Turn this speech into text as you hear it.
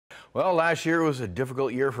Well, last year was a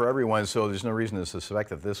difficult year for everyone, so there's no reason to suspect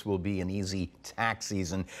that this will be an easy tax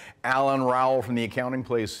season. Alan Rowell from the Accounting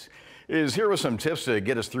Place is here with some tips to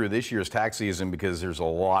get us through this year's tax season because there's a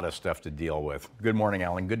lot of stuff to deal with. Good morning,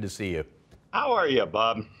 Alan. Good to see you. How are you,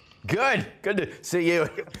 Bob? Good. Good to see you.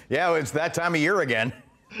 Yeah, it's that time of year again.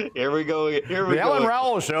 Here we go. Here we the go. Alan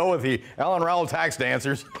Rowell Show with the Alan Rowell tax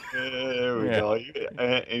dancers. There we go.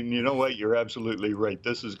 And you know what? You're absolutely right.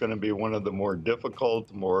 This is going to be one of the more difficult,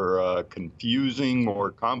 more confusing,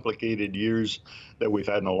 more complicated years that we've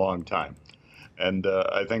had in a long time. And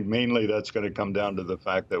I think mainly that's going to come down to the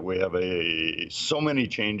fact that we have so many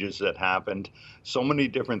changes that happened, so many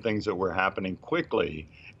different things that were happening quickly.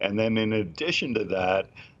 And then in addition to that,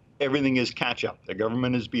 everything is catch up. The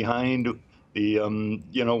government is behind.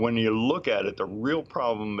 When you look at it, the real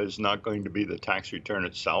problem is not going to be the tax return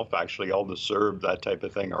itself. Actually, all the CERB, that type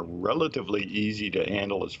of thing, are relatively easy to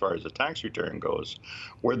handle as far as the tax return goes.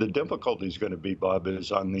 Where the difficulty is going to be, Bob,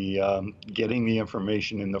 is on the getting the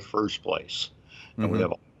information in the first place. And we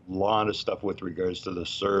have a lot of stuff with regards to the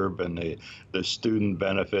CERB and the student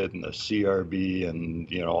benefit and the CRB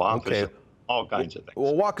and, office, all kinds of things.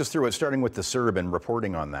 Well, walk us through it, starting with the CERB and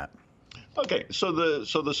reporting on that. Okay, so the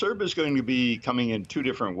CERB is going to be coming in two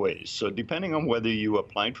different ways. So depending on whether you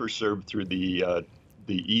applied for CERB through the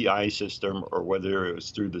EI system or whether it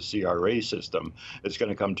was through the CRA system, it's going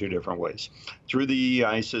to come two different ways. Through the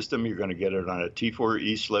EI system, you're going to get it on a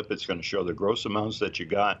T4E slip. It's going to show the gross amounts that you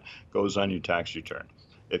got, goes on your tax return.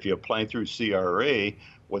 If you apply through CRA,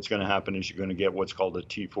 what's going to happen is you're going to get what's called a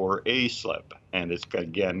T4A slip, and it's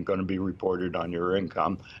again going to be reported on your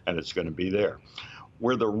income, and it's going to be there.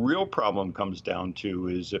 Where the real problem comes down to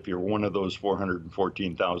is if you're one of those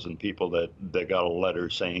 414,000 people that got a letter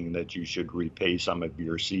saying that you should repay some of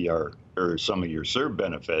your some of your CERB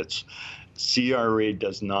benefits, CRA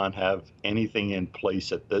does not have anything in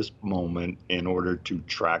place at this moment in order to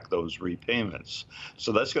track those repayments.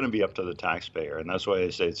 So that's going to be up to the taxpayer, and that's why I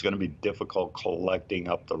say it's going to be difficult collecting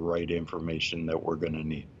up the right information that we're going to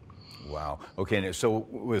need. Wow. Okay, so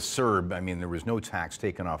with CERB, I mean, there was no tax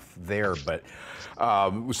taken off there, but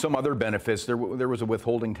some other benefits, there was a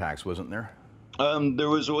withholding tax, wasn't there? There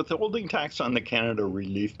was a withholding tax on the Canada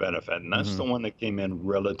Relief Benefit, and that's the one that came in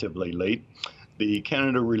relatively late. The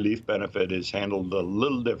Canada Relief Benefit is handled a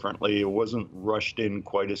little differently. It wasn't rushed in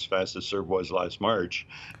quite as fast as CERB was last March.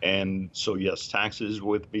 And so, yes, taxes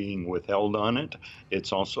being withheld on it.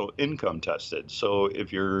 It's also income tested. So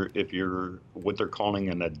if you're what they're calling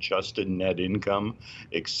an adjusted net income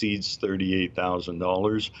exceeds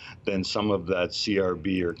 $38,000, then some of that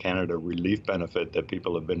CRB or Canada Relief Benefit that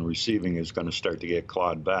people have been receiving is going to start to get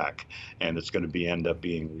clawed back, and it's going to end up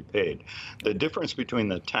being repaid. The difference between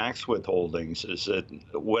the tax withholdings is that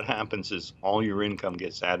what happens is all your income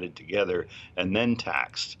gets added together and then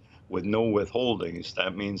taxed. With no withholdings,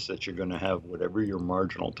 that means that you're going to have whatever your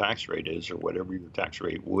marginal tax rate is or whatever your tax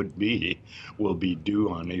rate would be will be due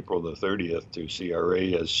on April the 30th to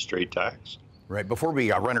CRA as straight tax. Right. Before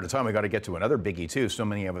we run out of time, we got to get to another biggie too. So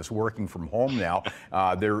many of us working from home now.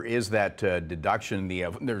 There is that deduction.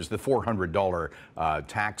 There's the $400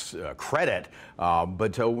 tax credit.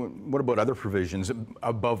 But what about other provisions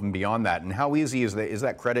above and beyond that? And how easy is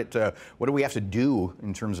that credit? What do we have to do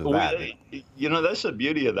in terms of that? That's the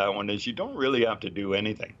beauty of that one is you don't really have to do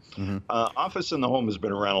anything. Office in the home has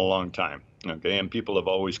been around a long time. Okay, and people have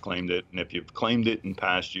always claimed it, and if you've claimed it in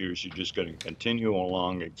past years, you're just going to continue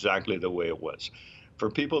along exactly the way it was. For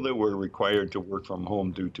people that were required to work from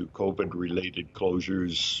home due to COVID-related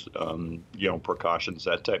closures, precautions,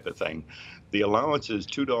 that type of thing, the allowance is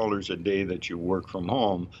 $2 a day that you work from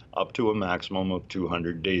home, up to a maximum of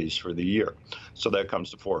 200 days for the year. So that comes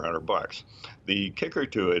to $400. The kicker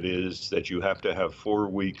to it is that you have to have 4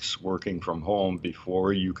 weeks working from home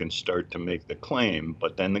before you can start to make the claim,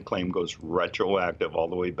 but then the claim goes retroactive all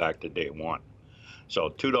the way back to day one. So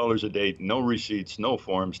 $2 a day, no receipts, no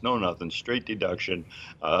forms, no nothing, straight deduction.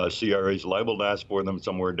 CRA is liable to ask for them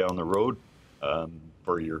somewhere down the road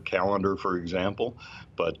for your calendar, for example.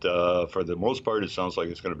 But for the most part, it sounds like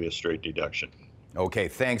it's going to be a straight deduction. Okay,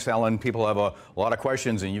 thanks, Alan. People have a lot of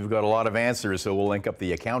questions, and you've got a lot of answers, so we'll link up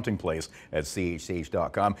the Accounting Place at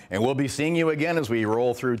chch.com. And we'll be seeing you again as we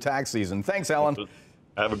roll through tax season. Thanks, Alan.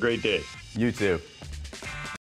 Have a great day. You too.